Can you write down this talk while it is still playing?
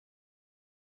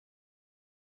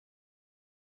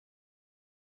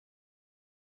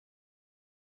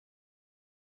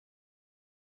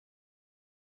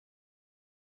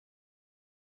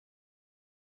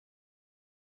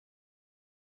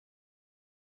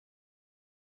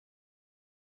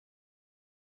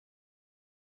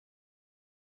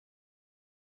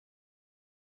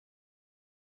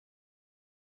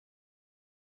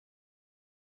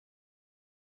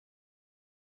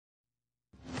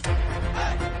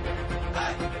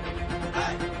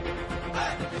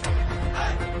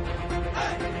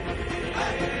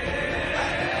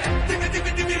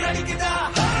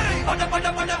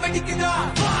அடிக்குதா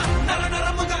நர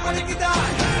நரமுக அடிக்குதா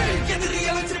எதிரிய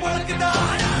வச்சு வளர்க்குதா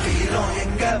வீரம்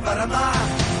எங்க வரமா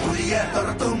புரிய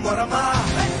துரத்தும் முறமா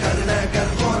கருண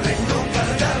கர்மம் ரெண்டும்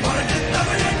கருத முரட்டு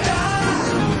தமிழண்டா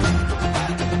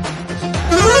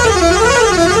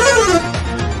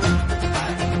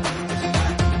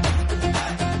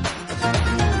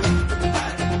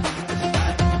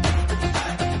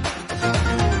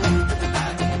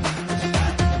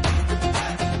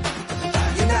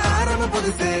இந்த ஆரம்பம்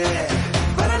புதுசு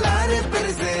வரலாறு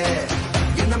பெருசு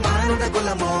என்ன மானுட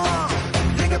குலமோ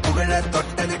எங்க புகழ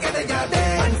தொட்டது கிடையாது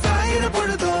சாயிர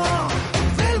பொழுதும்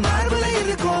மேல் மார்புல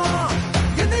இருக்கும்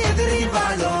என்ன எதிரி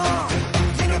வாழும்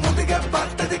எங்க முதுக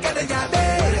பார்த்தது கிடையாது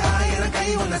 1000 கை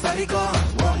உன்னை சரிக்கும்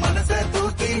உன் மனச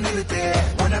தூக்கி நிறுத்து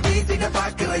உன்னை வீட்டிட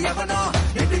பாக்குற எவனோ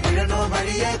எட்டு விழணும்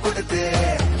வழிய கொடுத்து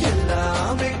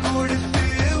எல்லாமே கொடுத்து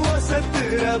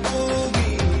வசத்துற பூமி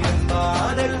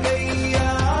பாடல்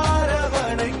கையாரவணைக்கும்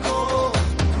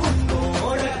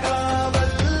உன்னோட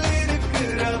காவல்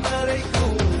இருக்கிற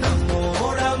வரைக்கும்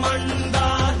நம்மோட மண்டா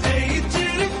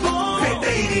ஜெயிச்சிருக்கும்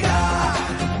வெட்டையிடா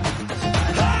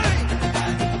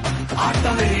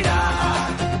ஆட்டம் வெறிடா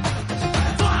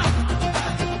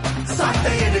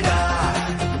சாட்டையிடா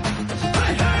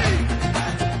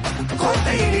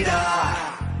கோட்டையிடா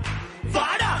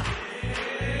வாடா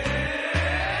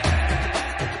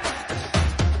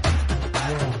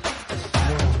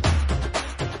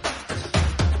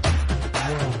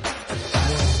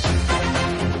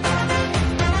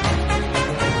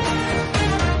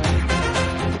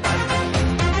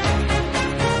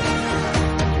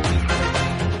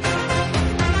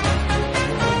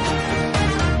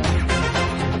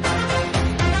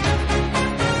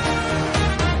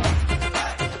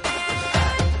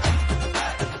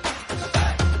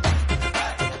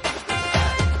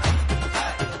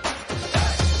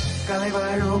கலை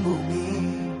வாழும் பூமி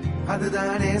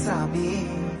அதுதானே சாமி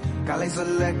கலை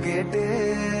சொல்ல கேட்டு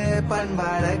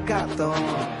பண்பாட காத்தோம்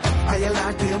அயல்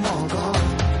நாட்டு மோகம்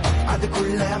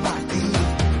அதுக்குள்ள மாட்டி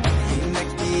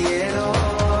இன்னைக்கு ஏதோ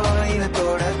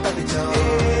இனத்தோட தவிச்சோம்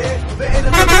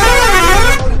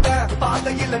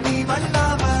பாதையில நீ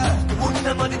வல்லாம உன்ன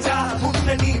மதிச்சா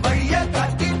உன்ன நீ வழிய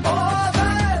காட்டி போவ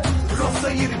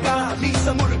ரோசை இருக்கா வீச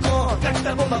முழுக்கும்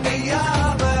கண்டவும்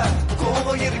கையாவ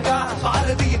கோவம் இருக்கா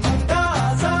பாரதியின்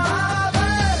உண்டாசாவ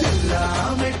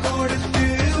எல்லாமே கொடுத்து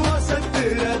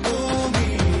வசத்துற பூமி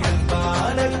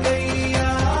பாடல்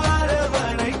கையாரவணைக்கும்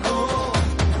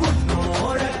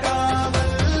உன்னோட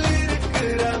காவல்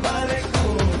இருக்கிற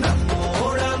வரைக்கும்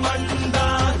நம்மோட மண்டா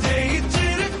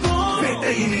ஜெயிச்சிருக்கும்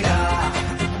வெட்டையிடா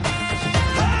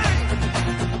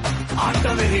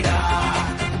ஆட்டம் வெறிடா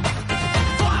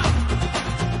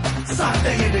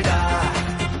சாட்டையிடா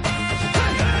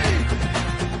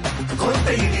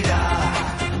கோட்டையிடா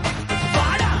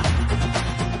வாடா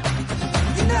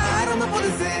இந்த ஆரம்பம்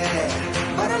புதுசு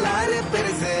வரலாறு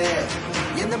பெருசு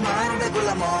எந்த மானுட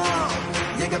குலமோ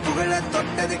எங்க புகழ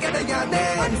தொட்டது கிடையாது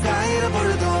சாயிர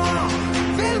பொழுதும்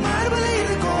மேல் மார்புல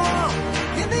இருக்கும்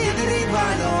எந்த எதிரி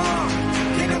வாழும்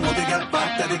எங்க முதுக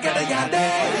பார்த்தது கிடையாது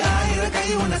 1000 கை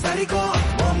உன்னை சரிக்கும்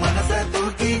உன் மனச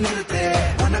தூக்கி நிறுத்து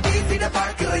உன்னை வீசிட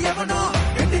பார்க்கிற எவனோ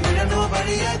எட்டி விழணும்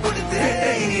வழிய கொடுத்து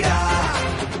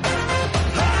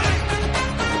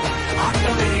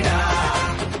ஆட்டம் வெறிடா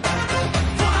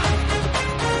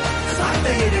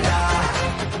சாட்டையிடா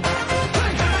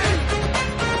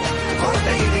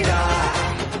கோட்டையிடா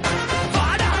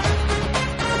வாடா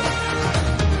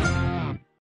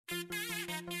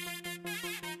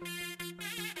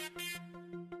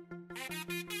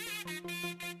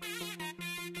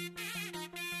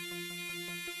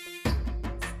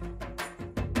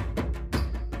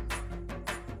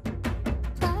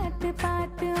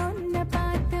பார்த்து உன்னை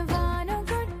பார்த்து வானம்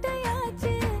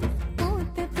கொட்டையாச்சு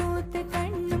பூத்து பூத்து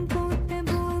கண்ணும் பூத்து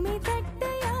பூமி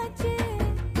தட்டையாச்சு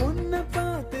உன்னை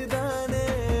பார்த்துதானே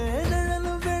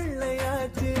நிழலும்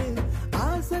வெள்ளையாச்சு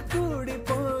ஆசை கூடி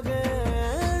போக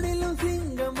அணிலும்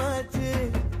சிங்கமாச்சு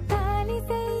தாலி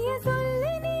செய்ய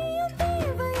சொல்லி நீயும்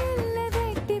தேவையில்லை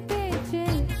வெட்டி பேச்சு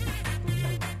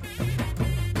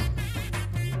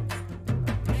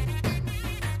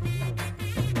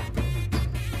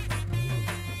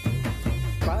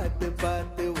பார்த்து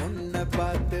பார்த்து உன்னை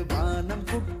பார்த்து வானம்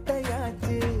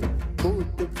குட்டையாச்சு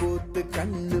பூத்து பூத்து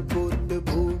கண்ணு பூத்து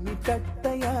பூமி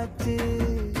தட்டையாச்சு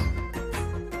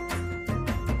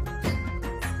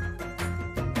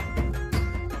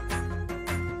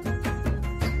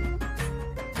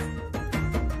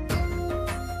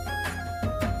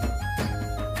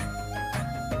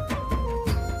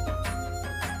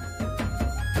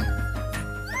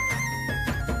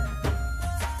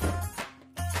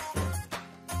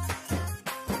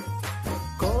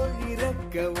கோழி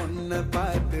முழுக்க உன்னை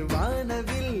பார்த்து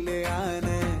வானவில்லை ஆன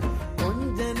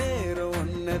கொஞ்ச நேரம்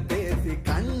உன்னை பேசி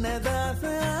கண்ணதாச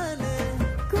ஆன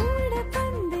கூட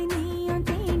பந்து நீயும்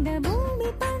தீண்ட பூமி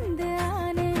பந்து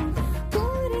ஆன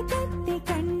கூறு கத்தி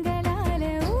கண்களால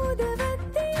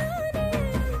ஊதுவத்தி ஆன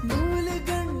நூலு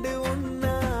கண்டு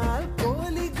உன்னால்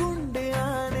கோலி குண்டு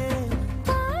ஆன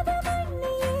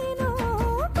பாதமண்ணி ஏனோ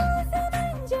பூச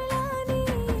மஞ்சளானே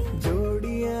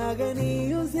ஜோடியாக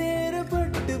நீயும்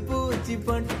சேரப்பட்டு பூச்சி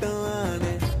பட்டம் ஆன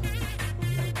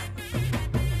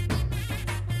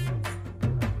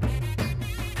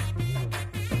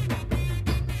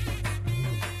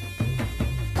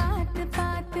பார்த்து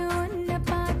பார்த்து உன்னை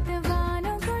பார்த்து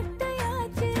வானம்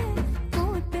கொட்டையாச்சு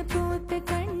பூத்து பூத்து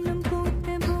கண்ணும்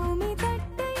பூத்து பூமி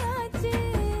தட்டையாச்சு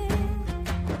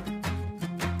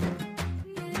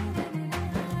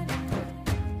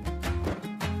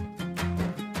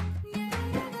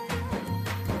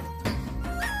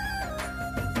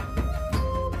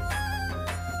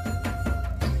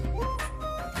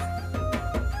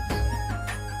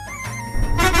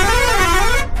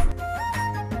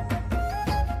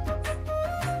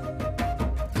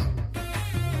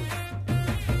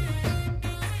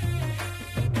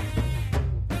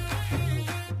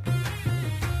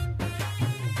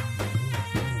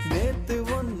நேத்து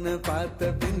ஒன்னு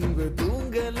பார்த்த பின்பு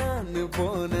தூங்கலான்னு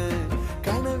போன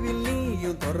கனவில்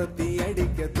நீயும் துரத்தி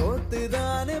அடிக்க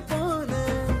தோத்துதானே போன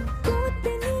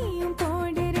கூத்து நீயும்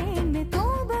போடுறேன்னு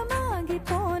கோபமாகி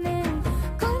போனேன்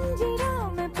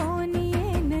கொஞ்சிடாம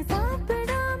போனியேன்னு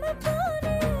சாப்பிடாம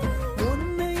போனேன்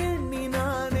உன்னை எண்ணி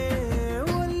நானே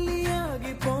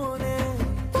ஒல்லியாகி போனேன்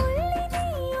புள்ளி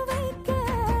நீயும் வைக்க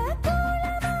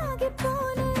கோலமாகி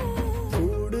போனேன்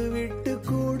கூடு விட்டு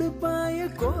கூடு பாய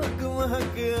கோக்கு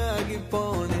மகக்கு ஆகி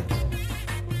போனேன்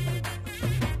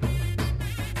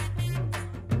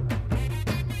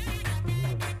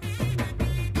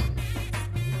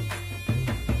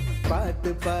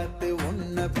பார்த்து பார்த்து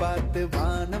உன்னை பார்த்து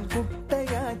வானம்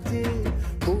குட்டையாச்சு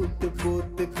பூத்து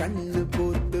பூத்து கண்ணு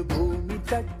பூத்து பூமி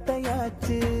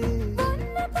தட்டையாச்சு